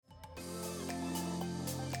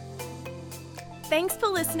Thanks for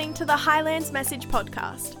listening to the Highlands Message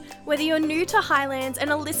Podcast. Whether you're new to Highlands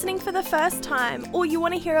and are listening for the first time, or you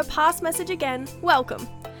want to hear a past message again, welcome.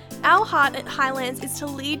 Our heart at Highlands is to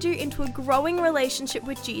lead you into a growing relationship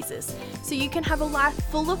with Jesus, so you can have a life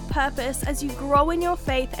full of purpose as you grow in your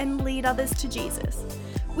faith and lead others to Jesus.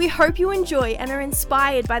 We hope you enjoy and are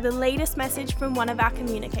inspired by the latest message from one of our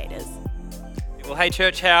communicators. Well, hey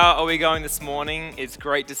church, how are we going this morning? It's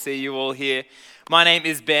great to see you all here. My name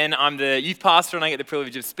is Ben. I'm the youth pastor and I get the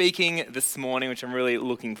privilege of speaking this morning, which I'm really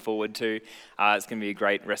looking forward to. It's going to be a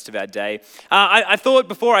great rest of our day. I thought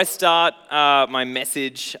before I start my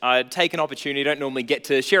message, I'd take an opportunity. I don't normally get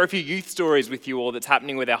to share a few youth stories with you all that's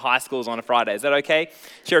happening with our high schools on a Friday. Is that okay?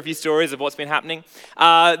 Share a few stories of what's been happening.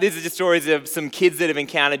 These are just stories of some kids that have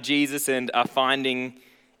encountered Jesus and are finding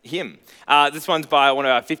him. This one's by one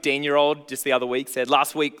of our 15-year-old just the other week. Said,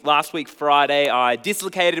 last week Friday, I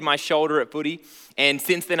dislocated my shoulder at footy, and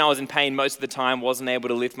since then I was in pain most of the time, wasn't able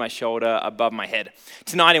to lift my shoulder above my head.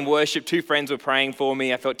 Tonight in worship, 2 friends were praying for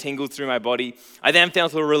me. I felt tingles through my body. I then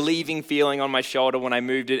felt a relieving feeling on my shoulder when I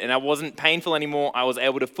moved it, and I wasn't painful anymore. I was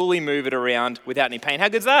able to fully move it around without any pain. How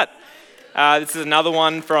good's that? This is another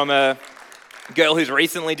one from a girl who's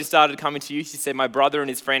recently just started coming to youth. She said, my brother and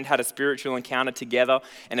his friend had a spiritual encounter together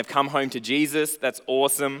and have come home to Jesus. That's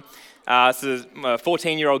awesome. So a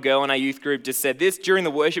 14-year-old girl in our youth group just said this: during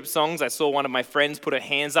the worship songs, I saw one of my friends put her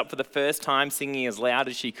hands up for the first time, singing as loud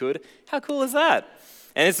as she could. How cool is that?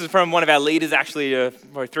 And this is from one of our leaders actually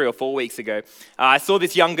 3 or 4 weeks ago. I saw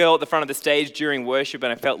this young girl at the front of the stage during worship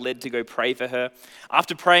and I felt led to go pray for her.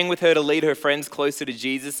 After praying with her to lead her friends closer to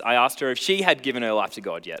Jesus, I asked her if she had given her life to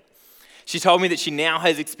God yet. She told me that she now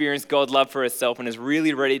has experienced God's love for herself and is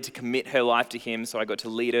really ready to commit her life to Him, so I got to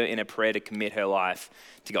lead her in a prayer to commit her life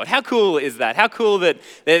to God. How cool is that? How cool that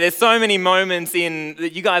there's so many moments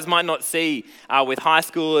that you guys might not see with high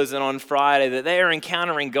schoolers and on Friday, that they're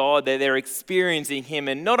encountering God, they're experiencing Him,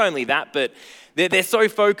 and not only that, but they're so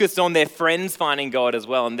focused on their friends finding God as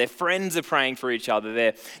well, and their friends are praying for each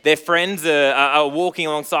other. Their friends are walking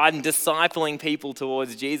alongside and discipling people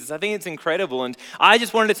towards Jesus. I think it's incredible, and I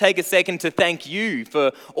just wanted to take a second to thank you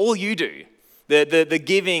for all you do. The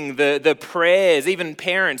giving, the prayers, even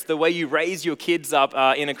parents, the way you raise your kids up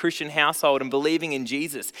in a Christian household and believing in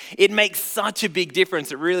Jesus. It makes such a big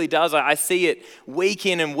difference. It really does. I see it week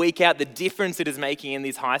in and week out, the difference it is making in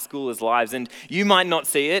these high schoolers' lives. And you might not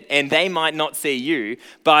see it and they might not see you,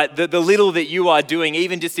 but the little that you are doing,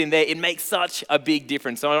 even just in there, it makes such a big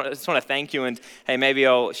difference. So I just want to thank you, and hey, maybe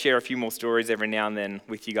I'll share a few more stories every now and then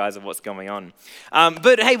with you guys of what's going on.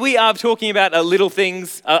 But hey, we are talking about little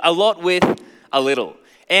things, a lot with a little.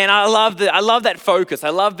 And I love that focus. I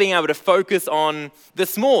love being able to focus on the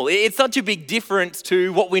small. It's such a big difference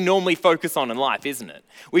to what we normally focus on in life, isn't it?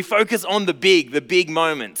 We focus on the big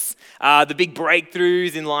moments, the big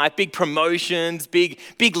breakthroughs in life, big promotions, big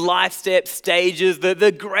life steps, stages,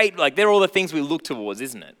 the great, they're all the things we look towards,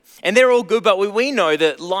 isn't it? And they're all good, but we know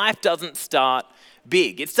that life doesn't start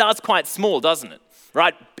big. It starts quite small, doesn't it?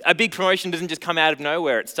 Right? A big promotion doesn't just come out of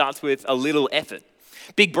nowhere. It starts with a little effort.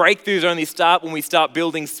 Big breakthroughs only start when we start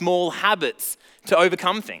building small habits to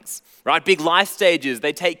overcome things, right? Big life stages,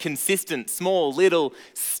 they take consistent, small, little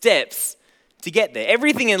steps to get there.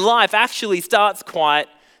 Everything in life actually starts quite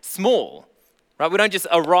small, right? We don't just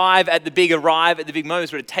arrive at the big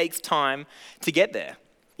moments, but it takes time to get there.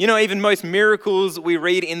 You know, even most miracles we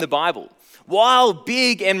read in the Bible, while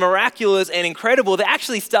big and miraculous and incredible, they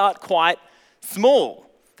actually start quite small.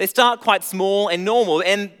 They start quite small and normal,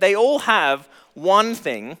 and they all have one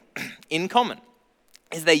thing in common,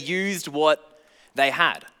 is they used what they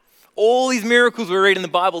had. All these miracles we read in the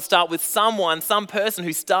Bible start with some person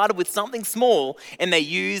who started with something small and they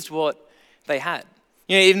used what they had.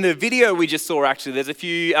 You know, in the video we just saw, actually, there's a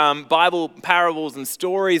few Bible parables and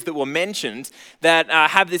stories that were mentioned that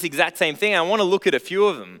have this exact same thing. I want to look at a few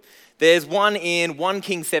of them. There's one in 1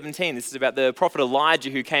 Kings 17. This is about the prophet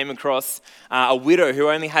Elijah who came across a widow who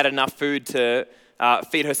only had enough food to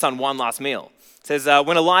feed her son one last meal. It says,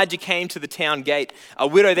 when Elijah came to the town gate, a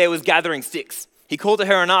widow there was gathering sticks. He called to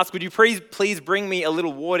her and asked, would you please bring me a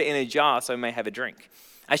little water in a jar so I may have a drink?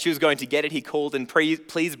 As she was going to get it, he called and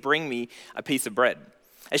please bring me a piece of bread.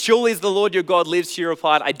 As surely as the Lord your God lives, she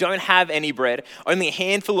replied, I don't have any bread, only a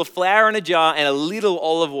handful of flour in a jar and a little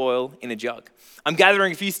olive oil in a jug. I'm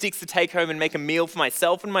gathering a few sticks to take home and make a meal for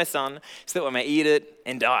myself and my son so that I may eat it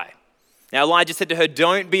and die. Now Elijah said to her,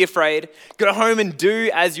 don't be afraid. Go home and do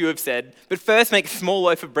as you have said, but first make a small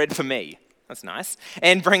loaf of bread for me. That's nice.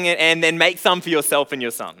 And bring it, and then make some for yourself and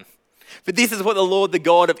your son. But this is what the Lord, the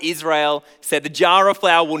God of Israel, said. The jar of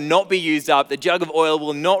flour will not be used up. The jug of oil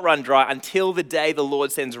will not run dry until the day the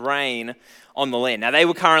Lord sends rain on the land. Now, they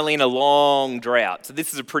were currently in a long drought. So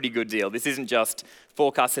this is a pretty good deal. This isn't just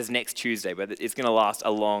forecast says next Tuesday, but it's going to last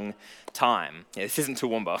a long time. Yeah, this isn't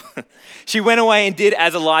Toowoomba. She went away and did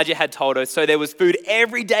as Elijah had told her. So there was food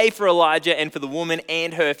every day for Elijah and for the woman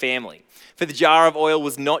and her family. For the jar of oil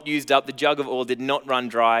was not used up, the jug of oil did not run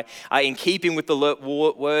dry, in keeping with the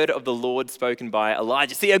word of the Lord spoken by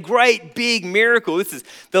Elijah. See, a great big miracle. This is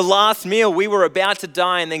the last meal. We were about to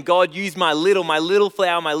die, and then God used my little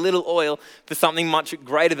flour, my little oil for something much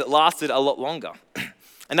greater that lasted a lot longer.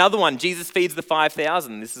 Another one, Jesus feeds the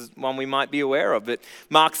 5,000. This is one we might be aware of, but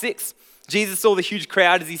Mark 6. Jesus saw the huge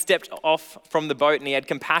crowd as he stepped off from the boat, and he had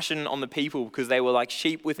compassion on the people because they were like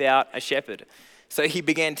sheep without a shepherd. So he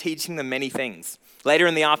began teaching them many things. Later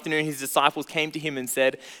in the afternoon, his disciples came to him and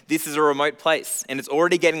said, "This is a remote place, and it's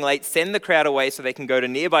already getting late. Send the crowd away so they can go to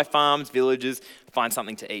nearby farms, villages, find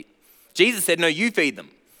something to eat." Jesus said, "No, you feed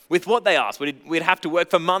them." With what they asked, we'd have to work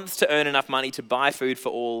for months to earn enough money to buy food for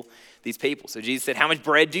all these people. So Jesus said, "How much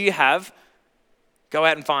bread do you have? Go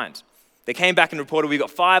out and find." They came back and reported, "We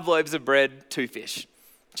got 5 loaves of bread, 2 fish."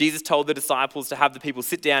 Jesus told the disciples to have the people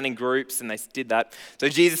sit down in groups, and they did that. So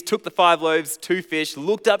Jesus took the 5 loaves, 2 fish,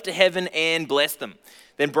 looked up to heaven and blessed them.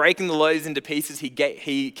 Then breaking the loaves into pieces,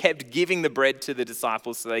 he kept giving the bread to the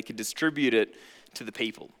disciples so they could distribute it to the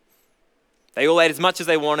people. They all ate as much as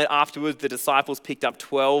they wanted. Afterwards, the disciples picked up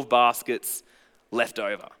 12 baskets left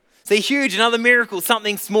over. See, huge, another miracle,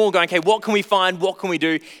 something small going, okay, what can we find? What can we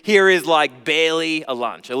do? Here is like barely a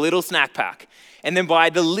lunch, a little snack pack. And then by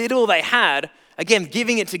the little they had, again,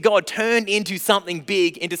 giving it to God turned into something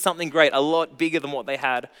big, into something great, a lot bigger than what they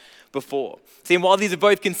had before. See, and while these are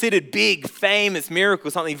both considered big, famous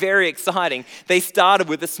miracles, something very exciting, they started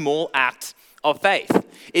with a small act of faith.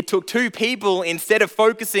 It took 2 people, instead of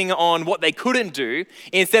focusing on what they couldn't do,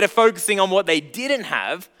 instead of focusing on what they didn't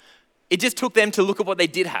have, it just took them to look at what they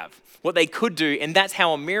did have, what they could do, and that's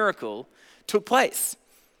how a miracle took place.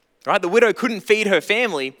 Right? The widow couldn't feed her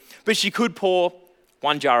family, but she could pour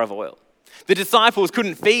 1 jar of oil. The disciples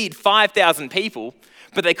couldn't feed 5,000 people,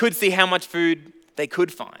 but they could see how much food they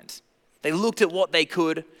could find. They looked at what they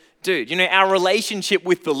could do. You know, our relationship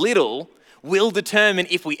with the little will determine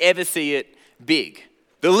if we ever see it big.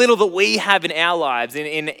 The little that we have in our lives,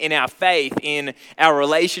 in our faith, in our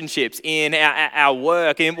relationships, in our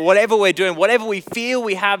work, in whatever we're doing, whatever we feel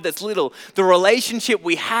we have that's little, the relationship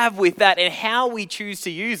we have with that and how we choose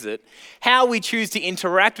to use it, how we choose to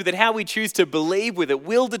interact with it, how we choose to believe with it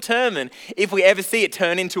will determine if we ever see it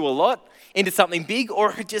turn into a lot, into something big,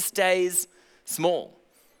 or if it just stays small.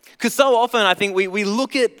 Because so often I think we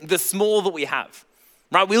look at the small that we have,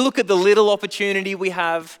 right? We look at the little opportunity we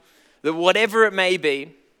have, that whatever it may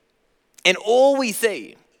be, and all we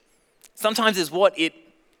see sometimes is what it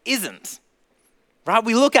isn't, right?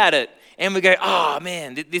 We look at it and we go, oh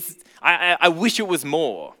man, I wish it was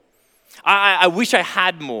more. I wish I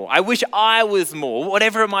had more. I wish I was more,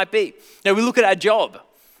 whatever it might be. Now we look at our job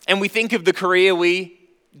and we think of the career we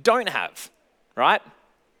don't have, right?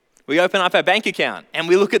 We open up our bank account and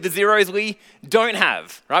we look at the zeros we don't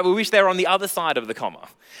have, right? We wish they were on the other side of the comma.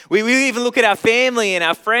 We even look at our family and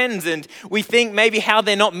our friends and we think maybe how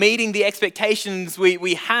they're not meeting the expectations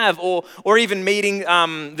we have or even meeting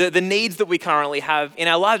the needs that we currently have in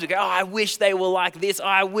our lives. We go, oh, I wish they were like this. Oh,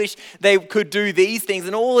 I wish they could do these things.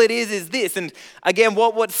 And all it is this. And again,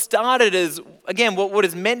 what started as, again, what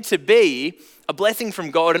is meant to be a blessing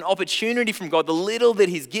from God, an opportunity from God, the little that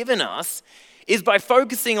He's given us, is by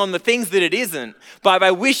focusing on the things that it isn't,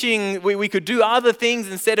 by wishing we could do other things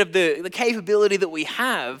instead of the capability that we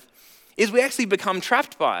have, is we actually become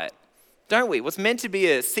trapped by it, don't we? What's meant to be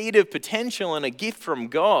a seed of potential and a gift from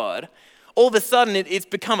God, all of a sudden it's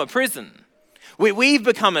become a prison. We've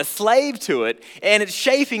become a slave to it, and it's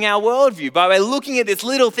shaping our worldview by looking at this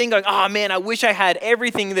little thing going, oh man, I wish I had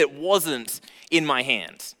everything that wasn't in my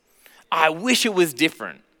hands. I wish it was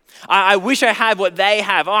different. I wish I had what they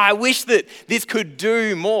have. Oh, I wish that this could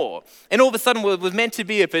do more. And all of a sudden, what was meant to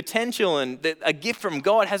be a potential and a gift from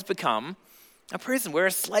God has become a prison. We're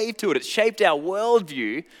a slave to it. It's shaped our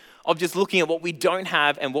worldview of just looking at what we don't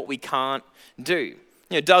have and what we can't do.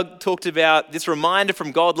 You know, Doug talked about this reminder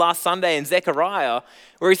from God last Sunday in Zechariah,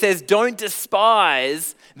 where he says, don't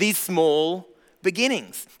despise these small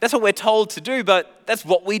beginnings. That's what we're told to do, but that's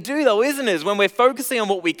what we do though, isn't it? Is when we're focusing on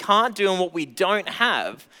what we can't do and what we don't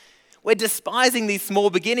have, we're despising these small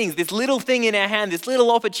beginnings, this little thing in our hand, this little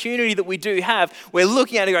opportunity that we do have. We're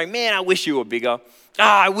looking at it going, man, I wish you were bigger.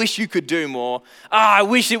 I wish you could do more. I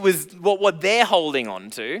wish it was what they're holding on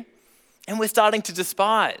to. And we're starting to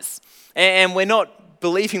despise. And we're not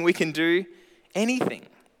believing we can do anything.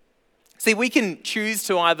 See, we can choose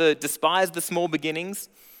to either despise the small beginnings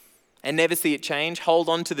and never see it change, hold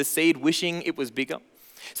on to the seed wishing it was bigger.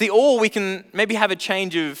 See, or we can maybe have a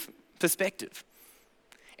change of perspective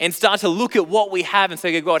and start to look at what we have and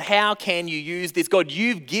say, God, how can you use this? God,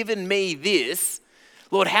 you've given me this.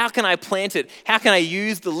 Lord, how can I plant it? How can I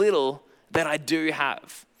use the little that I do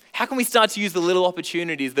have? How can we start to use the little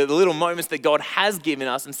opportunities, the little moments that God has given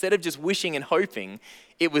us instead of just wishing and hoping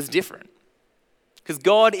it was different? Because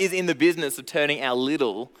God is in the business of turning our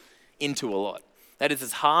little into a lot. That is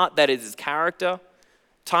his heart, that is his character.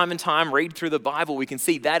 Time and time, read through the Bible, we can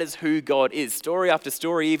see that is who God is. Story after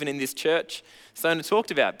story, even in this church, Sona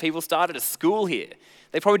talked about. People started a school here.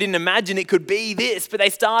 They probably didn't imagine it could be this, but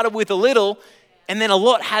they started with a little, and then a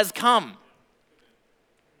lot has come.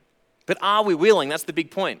 But are we willing? That's the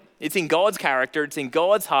big point. It's in God's character, it's in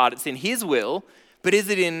God's heart, it's in his will, but is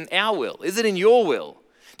it in our will? Is it in your will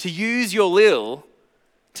to use your little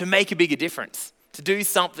to make a bigger difference, to do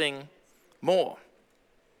something more?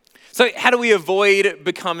 So how do we avoid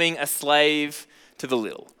becoming a slave to the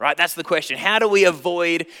little, right? That's the question. How do we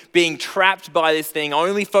avoid being trapped by this thing,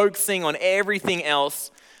 only focusing on everything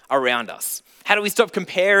else around us? How do we stop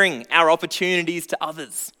comparing our opportunities to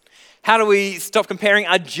others? How do we stop comparing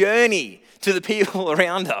our journey to the people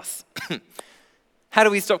around us? How do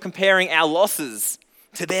we stop comparing our losses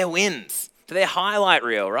to their wins, to their highlight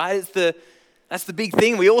reel, right? That's the big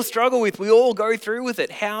thing we all struggle with. We all go through with it.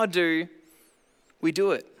 How do we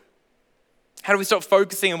do it? How do we stop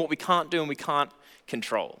focusing on what we can't do and we can't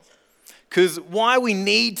control? Because why we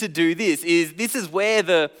need to do this is where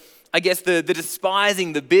the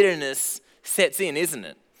despising, the bitterness sets in, isn't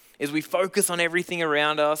it? Is we focus on everything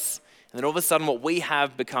around us, and then all of a sudden what we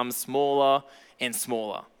have becomes smaller and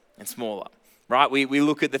smaller and smaller, right? We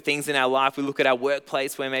look at the things in our life, we look at our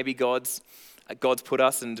workplace where maybe God's put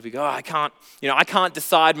us, and we go, I can't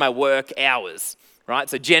decide my work hours, right?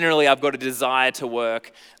 So generally I've got a desire to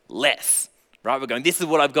work less. Right, we're going, this is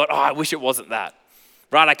what I've got. Oh, I wish it wasn't that.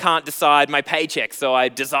 Right, I can't decide my paycheck, so I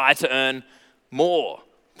desire to earn more,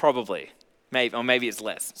 probably. Maybe it's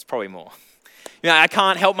less. It's probably more. I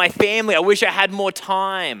can't help my family. I wish I had more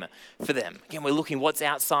time for them. Again, we're looking what's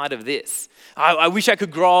outside of this. I wish I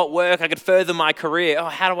could grow at work. I could further my career. Oh,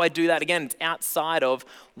 how do I do that? Again, it's outside of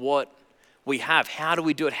what we have. How do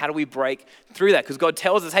we do it? How do we break through that? Because God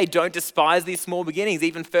tells us, hey, don't despise these small beginnings.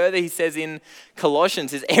 Even further, he says in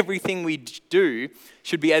Colossians, everything we do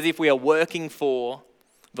should be as if we are working for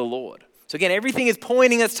the Lord. So again, everything is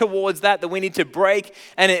pointing us towards that we need to break,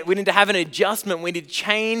 and we need to have an adjustment. We need to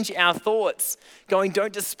change our thoughts. Going,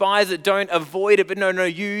 don't despise it, don't avoid it, but no,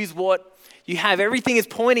 use what you have. Everything is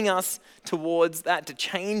pointing us towards that, to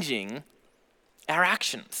changing our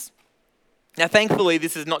actions. Now, thankfully,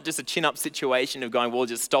 this is not just a chin-up situation of going, well,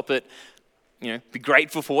 just stop it, be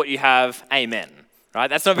grateful for what you have, amen, right?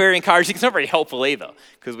 That's not very encouraging. It's not very helpful either,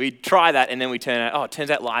 because we try that and then we it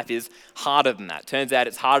turns out life is harder than that. Turns out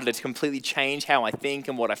it's harder to completely change how I think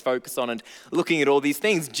and what I focus on and looking at all these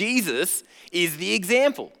things. Jesus is the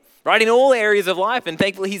example, right, in all areas of life, and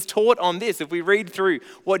thankfully he's taught on this. If we read through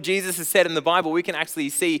what Jesus has said in the Bible, we can actually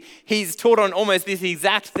see he's taught on almost this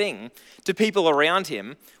exact thing to people around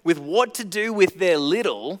him with what to do with their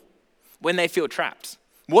little when they feel trapped.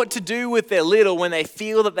 What to do with their little when they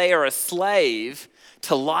feel that they are a slave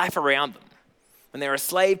to life around them. When they're a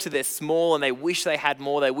slave to their small and they wish they had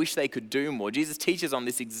more, they wish they could do more. Jesus teaches on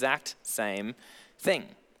this exact same thing.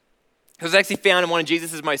 It was actually found in one of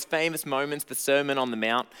Jesus' most famous moments, the Sermon on the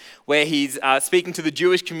Mount, where he's speaking to the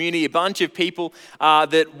Jewish community, a bunch of people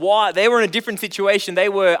they were in a different situation. They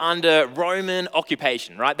were under Roman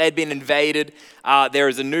occupation, right? They'd been invaded. There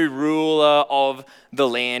is a new ruler of the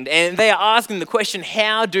land. And they are asking the question,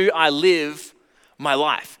 how do I live my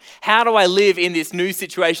life? How do I live in this new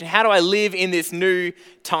situation? How do I live in this new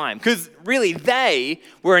time? Because really, they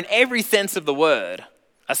were in every sense of the word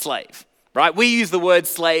a slave. Right? We use the word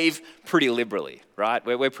slave pretty liberally, right?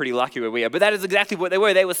 We're pretty lucky where we are. But that is exactly what they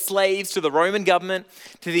were. They were slaves to the Roman government,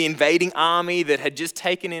 to the invading army that had just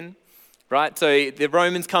taken in, right? So the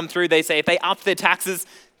Romans come through, they say if they upped their taxes,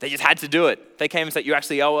 they just had to do it. They came and said, you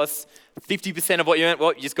actually owe us 50% of what you earned.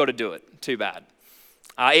 Well, you just got to do it. Too bad.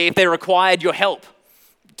 If they required your help,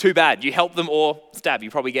 too bad. You help them or stab.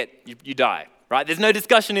 You probably you die, right? There's no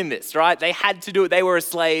discussion in this, right? They had to do it. They were a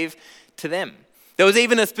slave to them. There was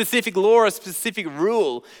even a specific law, a specific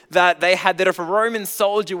rule that they had that if a Roman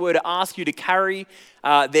soldier were to ask you to carry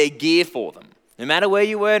their gear for them, no matter where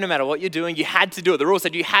you were, no matter what you're doing, you had to do it. The rule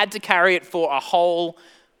said you had to carry it for a whole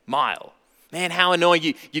mile. Man, how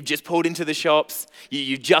annoying. You've just pulled into the shops,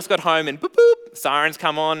 you've just got home and boop, boop, sirens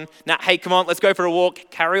come on. Nah, hey, come on, let's go for a walk.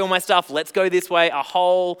 Carry all my stuff. Let's go this way, a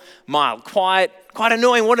whole mile. Quite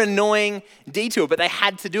annoying. What an annoying detour, but they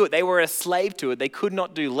had to do it. They were a slave to it. They could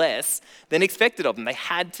not do less than expected of them. They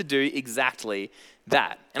had to do exactly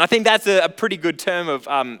that. And I think that's a pretty good term of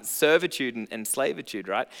servitude and slavitude,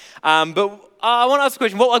 right? But I want to ask a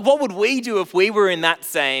question. What would we do if we were in that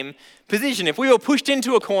same position? If we were pushed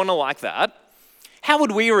into a corner like that, how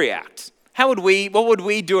would we react? What would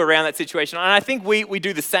we do around that situation? And I think we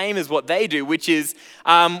do the same as what they do, which is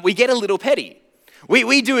we get a little petty.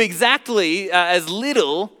 We do exactly as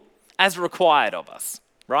little as required of us,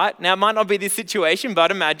 right? Now, it might not be this situation,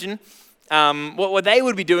 but imagine what they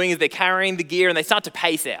would be doing is they're carrying the gear and they start to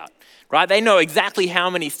pace out, right? They know exactly how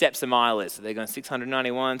many steps a mile is. So they're going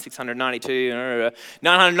 691, 692,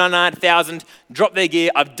 999,000, drop their gear.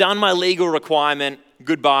 I've done my legal requirement.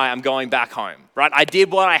 Goodbye, I'm going back home, right? I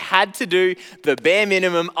did what I had to do, the bare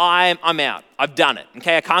minimum, I'm out. I've done it,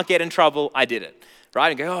 okay? I can't get in trouble, I did it, right?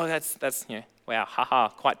 And go, that's wow, haha,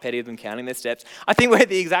 quite petty of them counting their steps. I think we're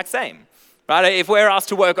the exact same, right? If we're asked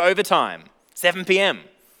to work overtime, 7 p.m.,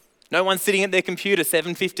 no one's sitting at their computer,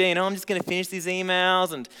 7:15, I'm just gonna finish these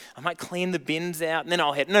emails and I might clean the bins out and then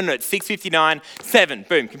I'll head, no, it's 6:59, 7,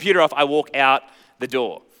 boom, computer off, I walk out the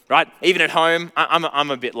door. Right? Even at home,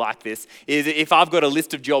 I'm a bit like this, is if I've got a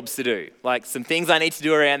list of jobs to do, like some things I need to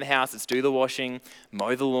do around the house, it's do the washing,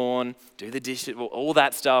 mow the lawn, do the dishes, all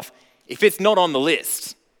that stuff. If it's not on the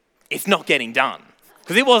list, it's not getting done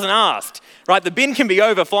because it wasn't asked, right? The bin can be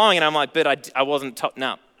overflowing and I'm like, but I wasn't,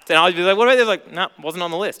 no. Then I'll be like, what about this? Like, no, wasn't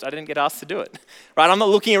on the list. I didn't get asked to do it, right? I'm not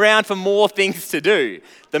looking around for more things to do.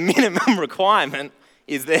 The minimum requirement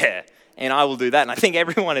is there and I will do that. And I think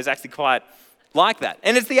everyone is actually quite like that.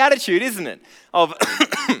 And it's the attitude, isn't it? Of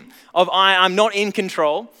I'm not in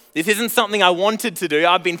control. This isn't something I wanted to do.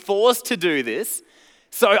 I've been forced to do this.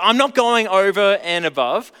 So I'm not going over and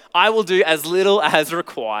above. I will do as little as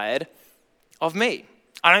required of me.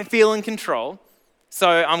 I don't feel in control, so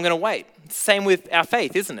I'm going to wait. Same with our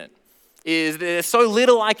faith, isn't it? Is there's so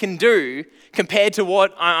little I can do compared to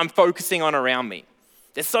what I'm focusing on around me.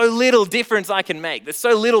 There's so little difference I can make. There's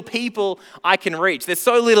so little people I can reach. There's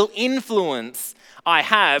so little influence I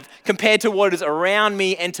have compared to what is around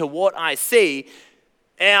me and to what I see.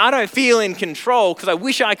 And I don't feel in control because I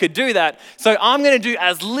wish I could do that. So I'm going to do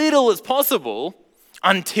as little as possible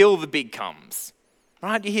until the big comes.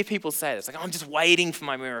 Right? You hear people say this, like, I'm just waiting for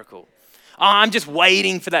my miracle. Oh, I'm just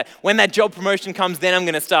waiting for that. When that job promotion comes, then I'm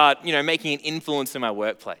going to start, making an influence in my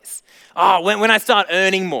workplace. Oh, when I start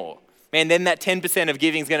earning more. Man, then that 10% of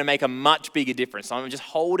giving is going to make a much bigger difference. So I'm just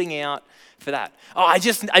holding out for that. Oh, I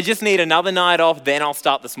just need another night off, then I'll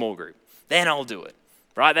start the small group. Then I'll do it,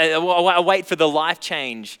 right? I wait for the life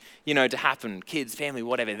change, to happen, kids, family,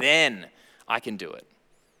 whatever. Then I can do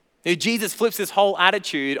it. Jesus flips this whole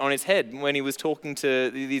attitude on his head when he was talking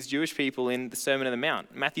to these Jewish people in the Sermon on the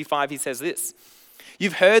Mount. Matthew 5, he says this,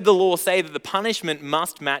 "You've heard the law say that the punishment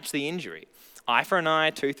must match the injury. Eye for an eye,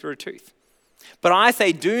 tooth for a tooth. But I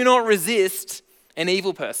say, do not resist an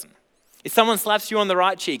evil person. If someone slaps you on the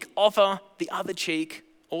right cheek, offer the other cheek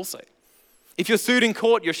also. If your suit in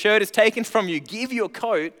court, your shirt is taken from you, give your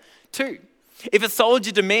coat too. If a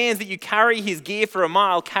soldier demands that you carry his gear for a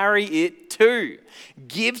mile, carry it too.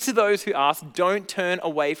 Give to those who ask, don't turn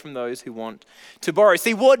away from those who want to borrow."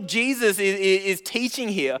 See, what Jesus is teaching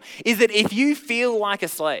here is that if you feel like a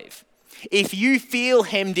slave, if you feel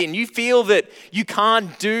hemmed in, you feel that you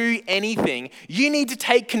can't do anything, you need to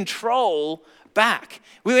take control back.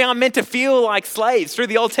 We are meant to feel like slaves. Through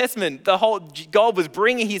the Old Testament, God was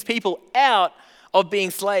bringing his people out of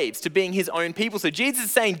being slaves to being his own people. So Jesus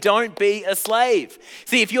is saying, don't be a slave.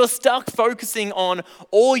 See, if you're stuck focusing on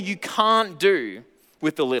all you can't do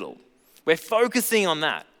with the little, we're focusing on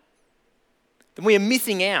that, then we are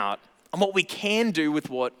missing out on what we can do with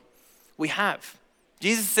what we have.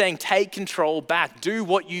 Jesus is saying, take control back, do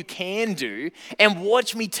what you can do, and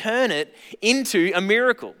watch me turn it into a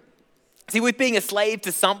miracle. See, with being a slave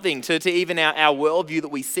to something, to even our worldview that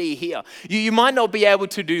we see here, you might not be able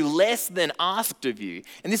to do less than asked of you.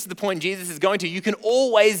 And this is the point Jesus is going to. You can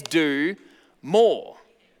always do more,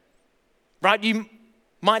 right? You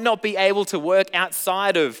might not be able to work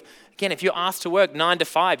outside of, again, if you're asked to work 9 to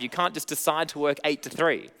 5, you can't just decide to work 8 to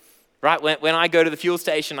 3. Right? When I go to the fuel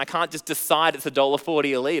station, I can't just decide it's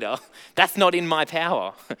 $1.40 a litre. That's not in my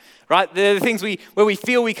power. Right? There are the things where we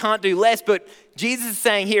feel we can't do less, but Jesus is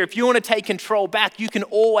saying here, if you want to take control back, you can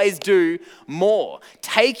always do more.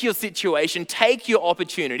 Take your situation, take your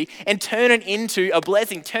opportunity, and turn it into a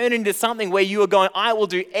blessing. Turn it into something where you are going, I will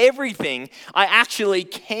do everything I actually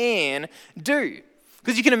can do.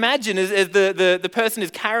 Because you can imagine as the person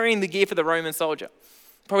is carrying the gear for the Roman soldier,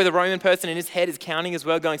 probably the Roman person in his head is counting as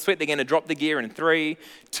well, going, sweet, they're going to drop the gear in 3,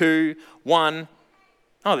 2, 1.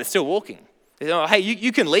 Oh, they're still walking. Oh, hey,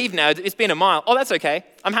 you can leave now. It's been a mile. Oh, that's okay.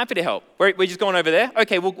 I'm happy to help. We're just going over there?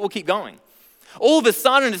 Okay, we'll keep going. All of a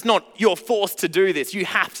sudden, it's not you're forced to do this. You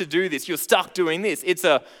have to do this. You're stuck doing this. It's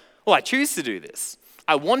I choose to do this.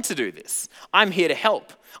 I want to do this. I'm here to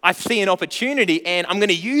help. I see an opportunity and I'm going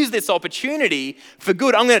to use this opportunity for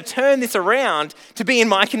good. I'm going to turn this around to be in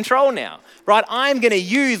my control now, right? I'm going to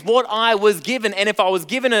use what I was given. And if I was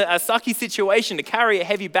given a sucky situation to carry a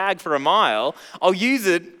heavy bag for a mile, I'll use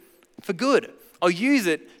it for good. I'll use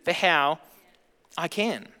it for how I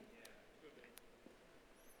can.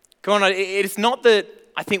 Come on, it's not that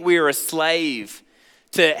I think we are a slave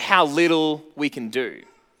to how little we can do.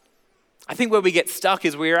 I think where we get stuck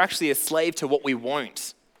is we're actually a slave to what we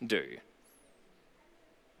won't do.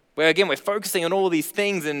 Where again, we're focusing on all these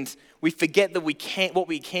things and we forget that what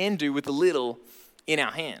we can do with the little in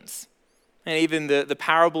our hands. And even the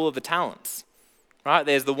parable of the talents, right?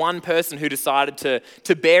 There's the one person who decided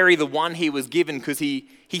to bury the one he was given because he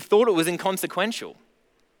thought it was inconsequential.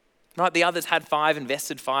 Right? The others had 5,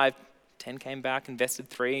 invested 5, 10 came back, invested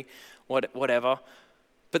 3, whatever.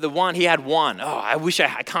 But the one, he had 1. Oh, I wish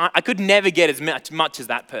I could never get as much as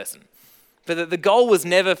that person. But the goal was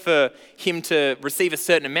never for him to receive a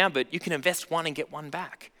certain amount, but you can invest 1 and get 1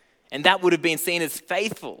 back. And that would have been seen as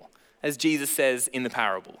faithful, as Jesus says in the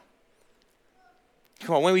parable.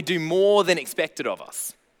 Come on, when we do more than expected of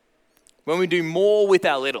us, when we do more with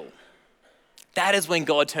our little, that is when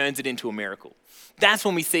God turns it into a miracle. That's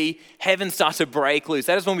when we see heaven start to break loose.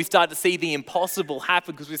 That is when we start to see the impossible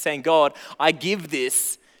happen because we're saying, God, I give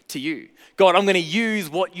this to you. God, I'm going to use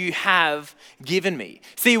what you have given me.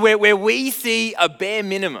 See, where we see a bare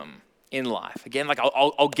minimum in life, again, like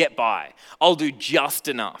I'll get by. I'll do just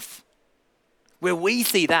enough. Where we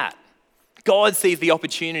see that, God sees the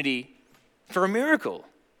opportunity for a miracle.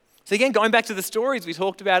 So again, going back to the stories we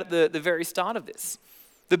talked about at the very start of this.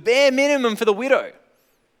 The bare minimum for the widow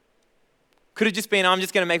could have just been, I'm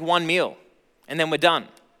just going to make 1 meal and then we're done.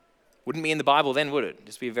 Wouldn't be in the Bible then, would it?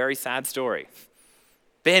 Just be a very sad story.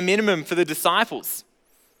 Bare minimum for the disciples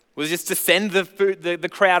was just to send the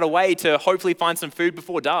crowd away to hopefully find some food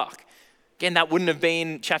before dark. Again, that wouldn't have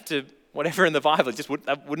been chapter whatever in the Bible.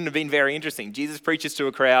 That wouldn't have been very interesting. Jesus preaches to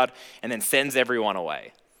a crowd and then sends everyone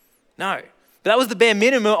away. No, but that was the bare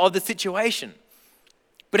minimum of the situation.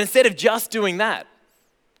 But instead of just doing that,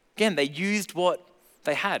 again, they used what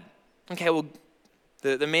they had. Okay, well,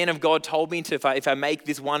 the man of God told me if I make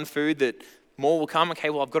this one food that more will come.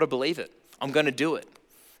 Okay, well, I've got to believe it. I'm going to do it.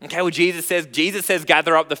 Okay, well, Jesus says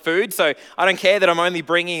gather up the food. So I don't care that I'm only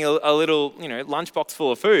bringing a little, lunchbox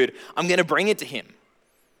full of food. I'm going to bring it to him.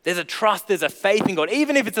 There's a trust, there's a faith in God.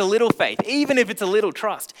 Even if it's a little faith, even if it's a little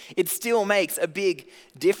trust, it still makes a big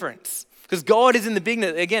difference. Because God is in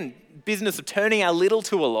the business of turning our little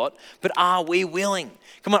to a lot, but are we willing?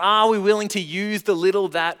 Come on, are we willing to use the little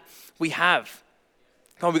that we have?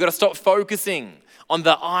 Come on, we've got to stop focusing on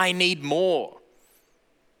the I need more.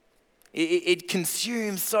 It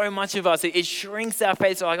consumes so much of us. It shrinks our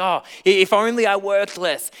faith. So like, oh, if only I worked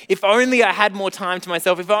less. If only I had more time to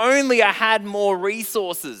myself. If only I had more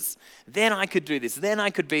resources. Then I could do this. Then I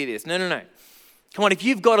could be this. No. Come on, if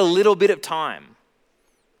you've got a little bit of time,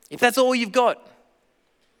 if that's all you've got,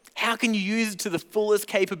 how can you use it to the fullest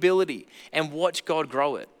capability and watch God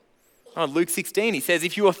grow it? Oh, Luke 16, he says,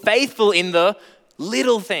 if you are faithful in the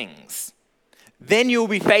little things, then you will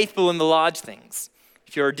be faithful in the large things.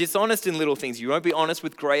 If you're dishonest in little things, you won't be honest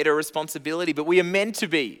with greater responsibility. But we are meant to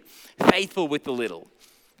be faithful with the little.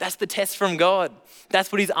 That's the test from God.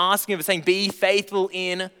 That's what he's asking of us, saying, be faithful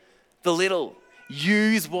in the little.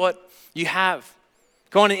 Use what you have.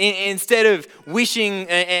 Go on, instead of wishing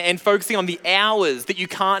and focusing on the hours that you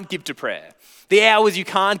can't give to prayer, the hours you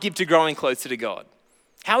can't give to growing closer to God.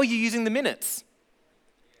 How are you using the minutes?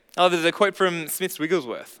 Oh, there's a quote from Smith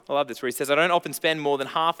Wigglesworth. I love this, where he says, I don't often spend more than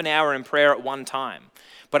half an hour in prayer at one time,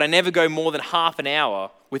 but I never go more than half an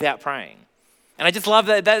hour without praying. And I just love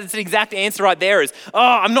that. That's an exact answer right there is,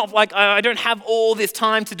 I'm not like, I don't have all this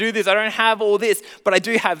time to do this. I don't have all this, but I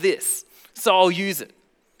do have this. So I'll use it.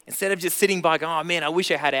 Instead of just sitting by going, oh man, I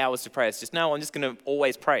wish I had hours to pray. It's just, no, I'm just going to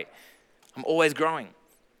always pray. I'm always growing.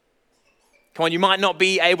 Come on, you might not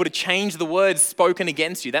be able to change the words spoken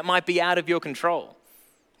against you. That might be out of your control.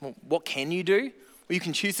 Well, what can you do? Well, you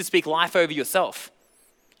can choose to speak life over yourself.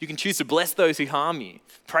 You can choose to bless those who harm you.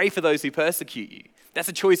 Pray for those who persecute you. That's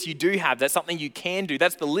a choice you do have. That's something you can do.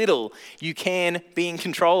 That's the little you can be in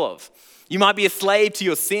control of. You might be a slave to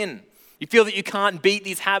your sin. You feel that you can't beat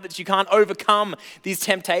these habits, you can't overcome these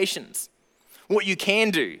temptations. What you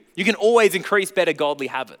can do, you can always increase better godly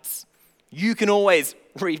habits. You can always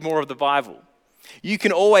read more of the Bible. You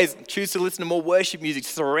can always choose to listen to more worship music, to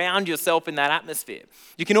surround yourself in that atmosphere.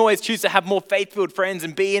 You can always choose to have more faith-filled friends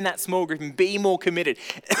and be in that small group and be more committed.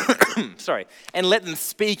 And let them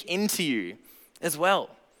speak into you as well.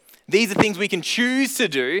 These are things we can choose to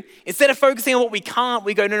do. Instead of focusing on what we can't,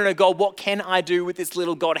 we go, no, God, what can I do with this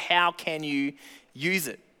little? God, how can you use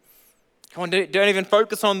it? Come on, don't even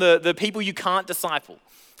focus on the people you can't disciple.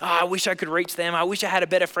 Oh, I wish I could reach them. I wish I had a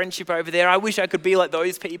better friendship over there. I wish I could be like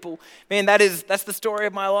those people. Man, that's the story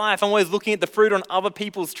of my life. I'm always looking at the fruit on other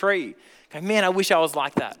people's tree. Going, man, I wish I was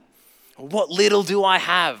like that. What little do I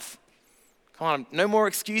have? Come on, no more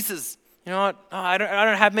excuses. You know what? Oh, I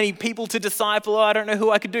don't have many people to disciple. Oh, I don't know who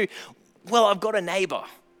I could do. Well, I've got a neighbor.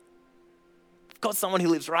 I've got someone who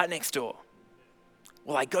lives right next door.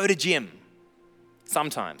 Well, I go to gym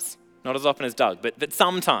sometimes. Not as often as Doug, but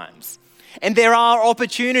sometimes. And there are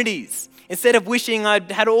opportunities. Instead of wishing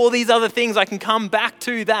I'd had all these other things, I can come back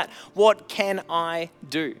to that. What can I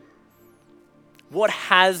do? What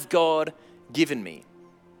has God given me?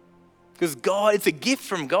 Because God, it's a gift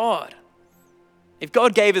from God. If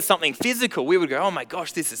God gave us something physical, we would go, oh my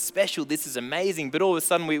gosh, this is special, this is amazing. But all of a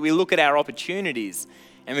sudden we look at our opportunities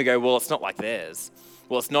and we go, well, it's not like theirs.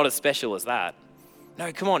 Well, it's not as special as that.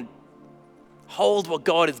 No, come on. Hold what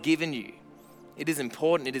God has given you. It is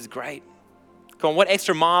important, it is great. Come on, what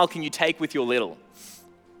extra mile can you take with your little?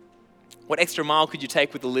 What extra mile could you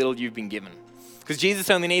take with the little you've been given? Because Jesus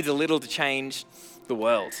only needs a little to change the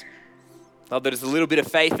world. There's a little bit of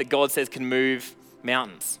faith that God says can move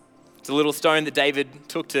mountains. It's a little stone that David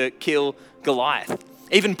took to kill Goliath.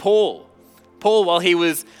 Even Paul, while he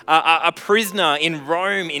was a prisoner in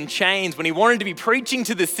Rome in chains, when he wanted to be preaching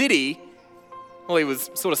to the city, well, he was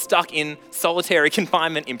sort of stuck in solitary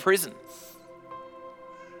confinement in prison.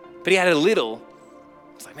 But he had a little.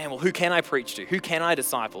 It's like, man, well, who can I preach to? Who can I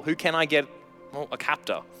disciple? Who can I get? Well, a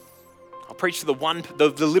captor. I'll preach to the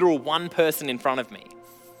literal one person in front of me.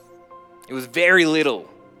 It was very little.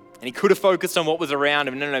 And he could have focused on what was around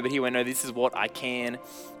him. No, but he went, no, this is what I can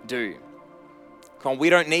do. Come on, we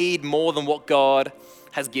don't need more than what God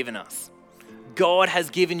has given us. God has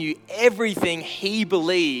given you everything he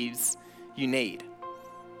believes you need.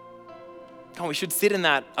 Come on, we should sit in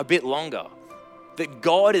that a bit longer. That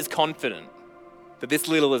God is confident that this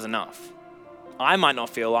little is enough. I might not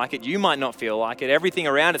feel like it. You might not feel like it. Everything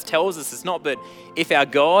around us tells us it's not. But if our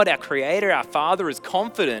God, our Creator, our Father is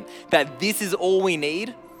confident that this is all we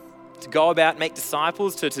need to go about, make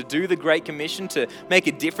disciples, to do the Great Commission, to make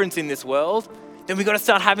a difference in this world, then we've got to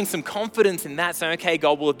start having some confidence in that. Saying, okay,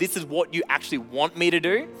 God, well, if this is what you actually want me to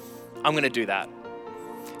do, I'm going to do that.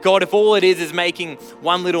 God, if all it is making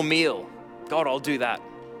one little meal, God, I'll do that.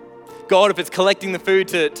 God, if it's collecting the food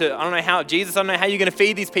to I don't know how, Jesus, I don't know how you're going to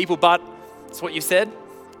feed these people, but it's what you said.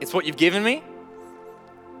 It's what you've given me.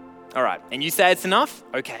 All right. And you say it's enough?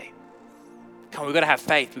 Okay. Come on, we've got to have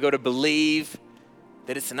faith. We've got to believe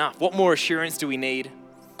that it's enough. What more assurance do we need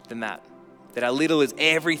than that? That our little is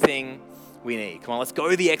everything we need. Come on, let's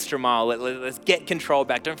go the extra mile. Let's get control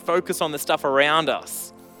back. Don't focus on the stuff around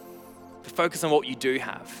us. But focus on what you do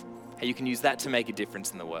have. How you can use that to make a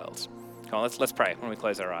difference in the world. Come on, let's pray when we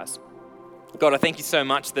close our eyes. God, I thank you so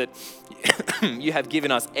much that you have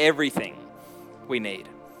given us everything we need.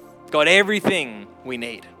 God, everything we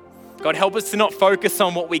need. God, help us to not focus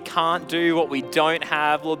on what we can't do, what we don't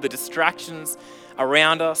have, Lord, the distractions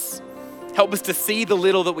around us. Help us to see the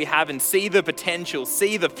little that we have and see the potential,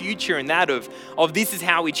 see the future in that of this is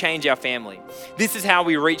how we change our family. This is how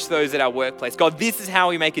we reach those at our workplace. God, this is how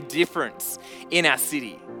we make a difference in our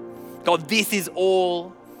city. God, this is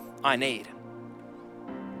all I need.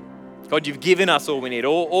 God, you've given us all we need.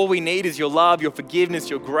 All we need is your love, your forgiveness,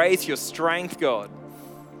 your grace, your strength, God.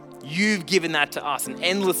 You've given that to us, an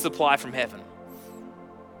endless supply from heaven.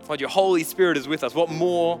 God, your Holy Spirit is with us. What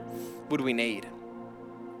more would we need?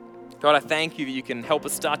 God, I thank you that you can help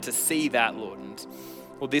us start to see that, Lord. And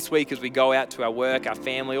well, this week as we go out to our work, our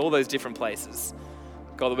family, all those different places,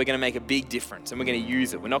 God, that we're going to make a big difference and we're going to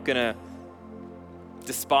use it. We're not going to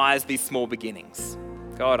despise these small beginnings.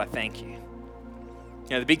 God, I thank you.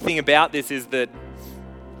 You know, the big thing about this is that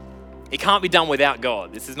it can't be done without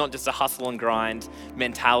God. This is not just a hustle and grind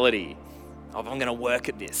mentality of I'm going to work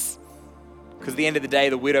at this. Because at the end of the day,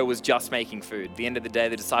 the widow was just making food. At the end of the day,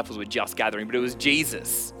 the disciples were just gathering. But it was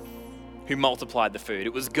Jesus who multiplied the food.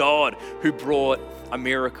 It was God who brought a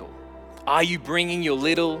miracle. Are you bringing your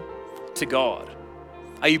little to God?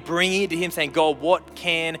 Are you bringing it to him saying, God, what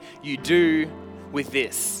can you do with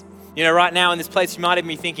this? You know, right now in this place, you might even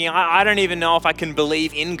be thinking, I don't even know if I can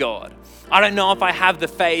believe in God. I don't know if I have the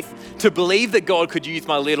faith to believe that God could use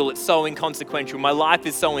my little. It's so inconsequential. My life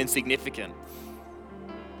is so insignificant.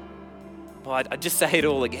 Well, I just say it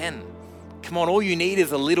all again. Come on, all you need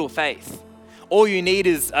is a little faith. All you need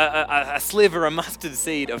is a sliver, a mustard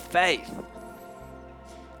seed of faith.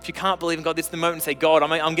 If you can't believe in God, this is the moment to say, God,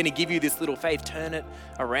 I'm going to give you this little faith. Turn it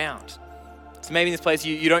around. So maybe in this place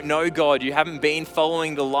you don't know God. You haven't been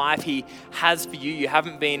following the life He has for you. You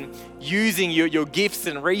haven't been using your gifts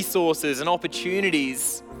and resources and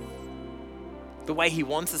opportunities the way He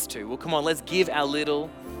wants us to. Well, come on, let's give our little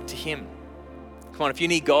to Him. Come on, if you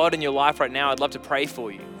need God in your life right now, I'd love to pray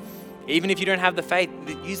for you. Even if you don't have the faith,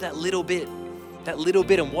 use that little bit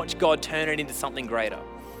and watch God turn it into something greater.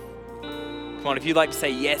 Come on, if you'd like to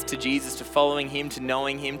say yes to Jesus, to following Him, to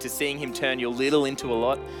knowing Him, to seeing Him turn your little into a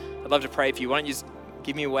lot, I'd love to pray for you. Why don't you just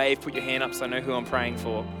give me a wave, put your hand up so I know who I'm praying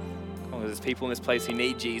for. Come on, there's people in this place who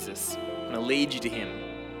need Jesus. I'm going to lead you to Him.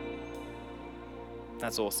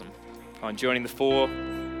 That's awesome. Come on, joining the four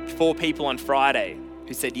people on Friday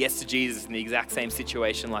who said yes to Jesus in the exact same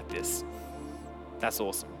situation like this. That's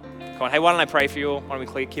awesome. Come on, hey, why don't I pray for you all? Why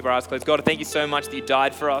don't we keep our eyes closed? God, I thank you so much that you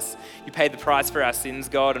died for us. You paid the price for our sins,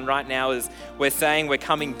 God. And right now, as we're saying we're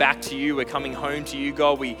coming back to you, we're coming home to you,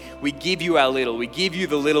 God, we give you our little. We give you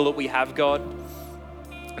the little that we have, God.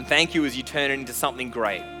 And thank you as you turn it into something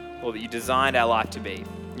great, or that you designed our life to be.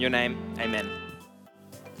 In your name, amen.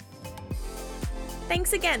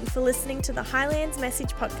 Thanks again for listening to the Highlands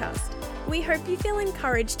Message Podcast. We hope you feel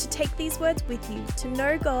encouraged to take these words with you to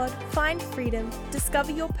know God, find freedom,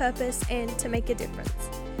 discover your purpose, and to make a difference.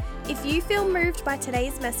 If you feel moved by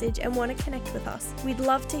today's message and want to connect with us, we'd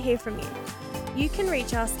love to hear from you. You can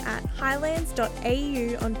reach us at highlands.au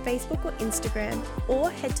on Facebook or Instagram, or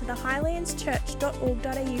head to the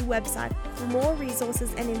highlandschurch.org.au website for more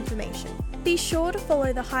resources and information. Be sure to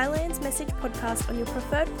follow the Highlands Message Podcast on your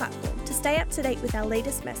preferred platform to stay up to date with our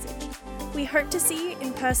latest message. We hope to see you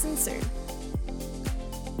in person soon.